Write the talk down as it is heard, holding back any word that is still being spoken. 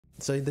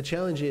So the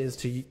challenge is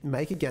to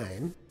make a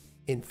game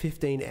in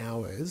 15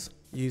 hours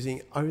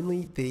using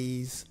only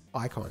these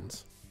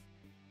icons.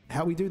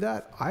 How we do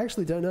that, I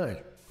actually don't know.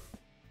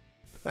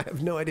 I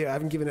have no idea. I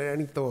haven't given it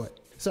any thought.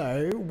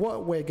 So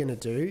what we're going to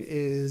do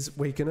is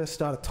we're going to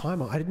start a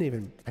timer. I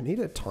need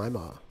a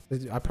timer.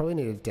 I probably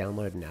need to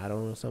download an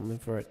add-on or something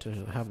for it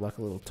to have like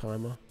a little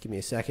timer. Give me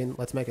a second.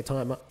 Let's make a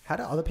timer. How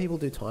do other people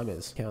do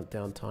timers?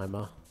 Countdown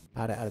timer.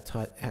 How to add a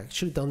timer. I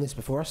should have done this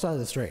before I started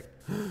the stream.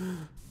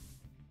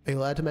 Are you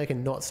allowed to make a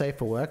not safe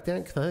for work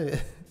then?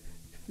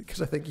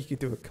 Because I think you could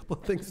do a couple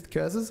of things with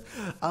cursors.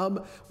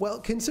 Well,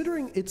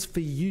 considering it's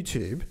for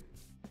YouTube,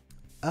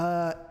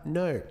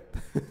 no.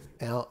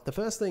 Now, the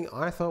first thing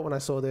I thought when I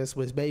saw this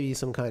was maybe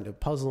some kind of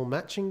puzzle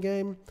matching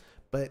game,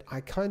 but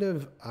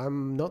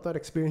I'm not that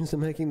experienced in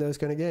making those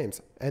kind of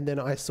games. And then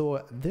I saw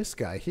this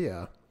guy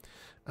here,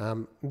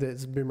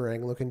 this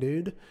boomerang looking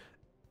dude,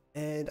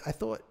 and I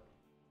thought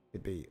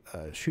it'd be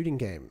a shooting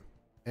game.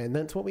 And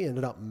that's what we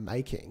ended up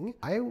making.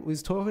 I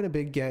was talking a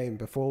big game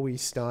before we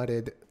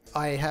started.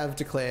 I have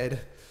declared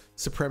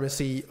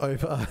supremacy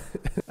over,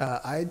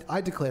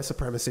 I declare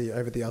supremacy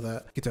over the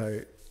other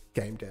Godot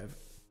game dev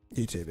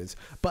YouTubers.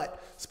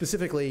 But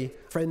specifically,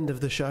 friend of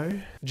the show,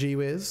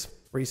 GWiz,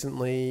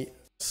 recently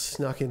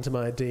snuck into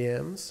my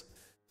DMs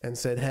and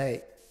said,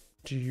 hey,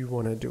 do you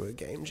want to do a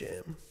game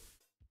jam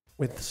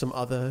with some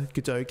other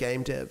Godot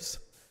game devs?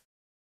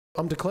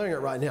 I'm declaring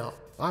it right now.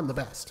 I'm the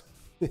best.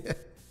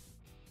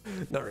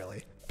 Not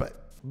really,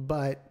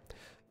 but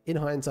in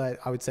hindsight,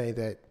 I would say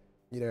that,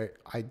 you know,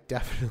 I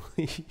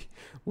definitely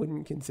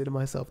wouldn't consider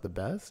myself the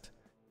best,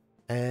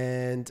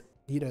 and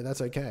you know, that's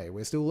okay.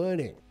 We're still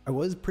learning. I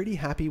was pretty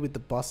happy with the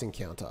boss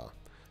encounter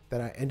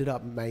that I ended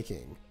up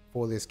making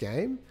for this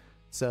game.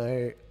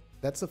 So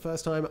that's the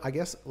first time, I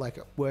guess, like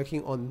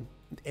working on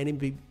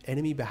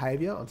enemy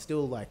behavior. I'm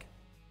still like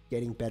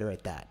getting better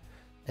at that,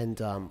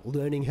 and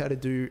learning how to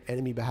do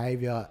enemy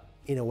behavior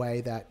in a way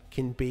that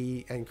can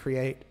be and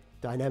create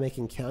dynamic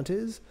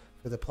encounters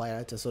for the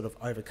player to sort of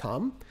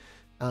overcome.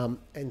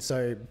 And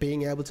so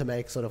being able to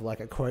make sort of like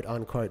a quote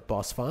unquote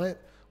boss fight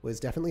was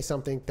definitely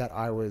something that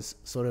I was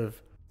sort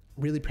of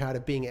really proud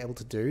of being able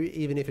to do,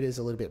 even if it is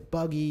a little bit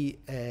buggy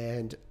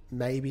and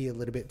maybe a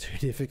little bit too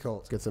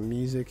difficult. Get some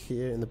music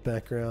here in the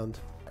background.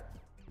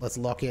 Let's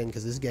lock in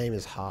because this game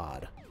is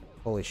hard.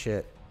 Holy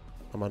shit,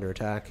 I'm under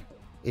attack.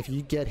 If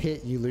you get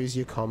hit, you lose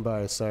your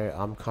combo, so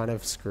I'm kind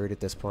of screwed at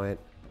this point,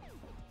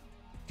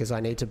 because I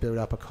need to build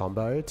up a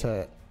combo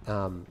to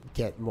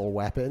get more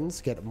weapons,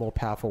 get more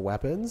powerful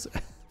weapons.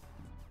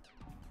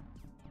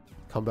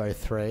 Combo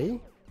 3.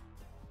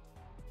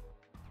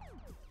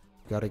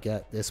 Gotta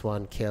get this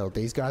one killed.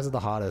 These guys are the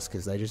hardest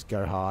because they just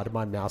go hard.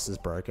 My mouse is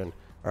broken.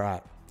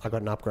 Alright, I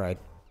got an upgrade.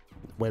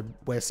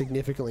 We're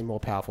significantly more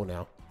powerful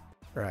now.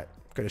 Alright,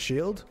 got a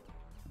shield.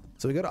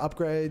 So we got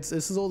upgrades.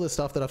 This is all the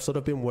stuff that I've sort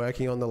of been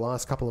working on the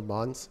last couple of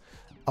months.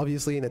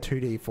 Obviously in a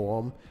 2D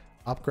form.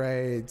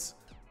 Upgrades,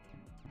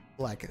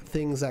 like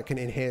things that can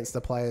enhance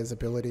the player's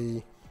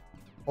ability,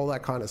 all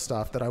that kind of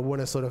stuff that I want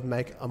to sort of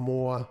make a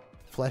more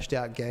fleshed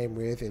out game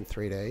with in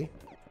 3D.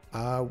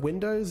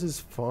 Windows is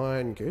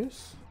fine,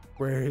 Goose.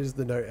 Where is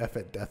the no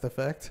effort death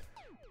effect?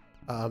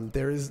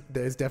 There's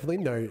definitely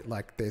no,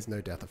 like, there's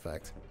no death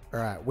effect. All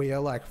right, we are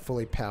like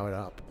fully powered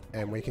up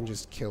and we can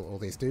just kill all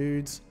these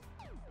dudes.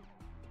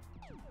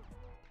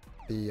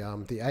 The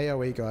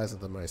AoE guys are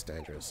the most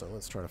dangerous, so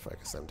let's try to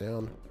focus them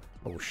down.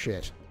 Oh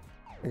shit.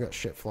 We got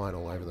shit flying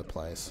all over the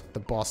place. The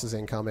boss is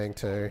incoming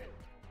too.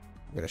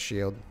 We got a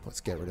shield.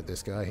 Let's get rid of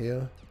this guy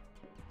here.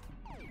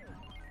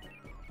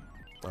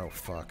 Oh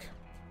fuck.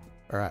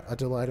 Alright, I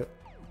delayed it.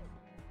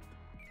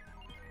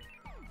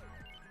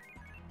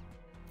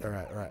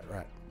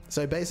 Alright.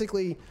 So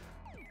basically,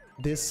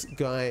 this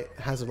guy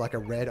has like a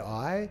red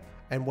eye,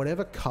 and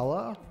whatever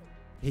color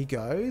he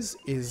goes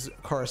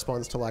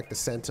corresponds to like the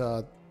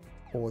center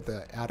or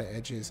the outer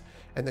edges.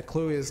 And the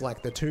clue is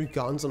like the two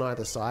guns on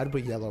either side were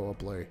yellow or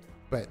blue.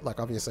 But like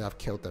obviously I've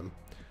killed them.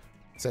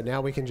 So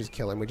now we can just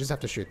kill him. We just have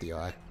to shoot the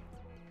eye.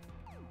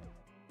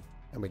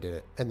 And we did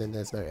it. And then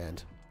there's no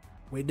end.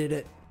 We did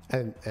it.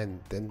 And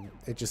then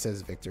it just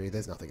says victory.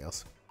 There's nothing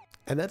else.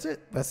 And that's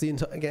it. That's the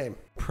entire game.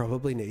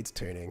 Probably needs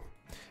tuning.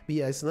 But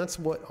yeah, so that's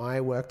what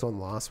I worked on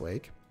last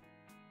week.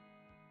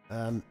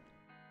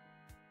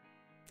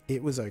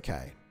 It was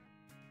okay.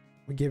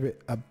 We give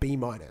it a B-.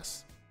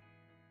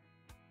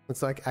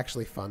 It's like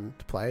actually fun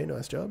to play.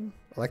 Nice job.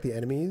 I like the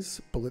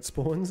enemies, bullet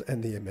spawns,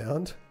 and the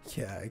amount.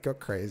 Yeah, it got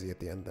crazy at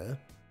the end there.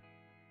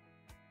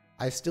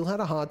 I still had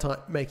a hard time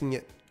making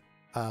it.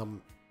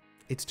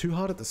 It's too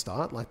hard at the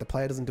start. Like the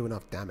player doesn't do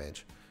enough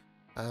damage.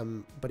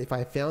 But if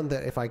I found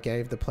that if I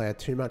gave the player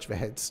too much of a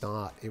head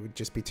start, it would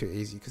just be too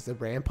easy because the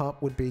ramp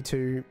up would be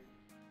too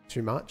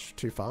much,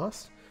 too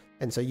fast.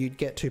 And so you'd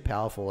get too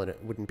powerful and it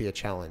wouldn't be a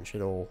challenge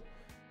at all.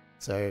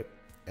 So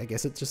I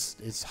guess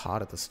it's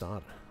hard at the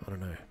start. I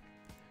don't know.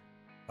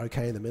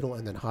 Okay in the middle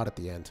and then hard at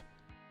the end.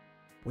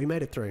 We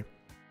made it through.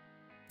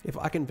 If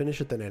I can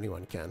finish it, then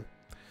anyone can.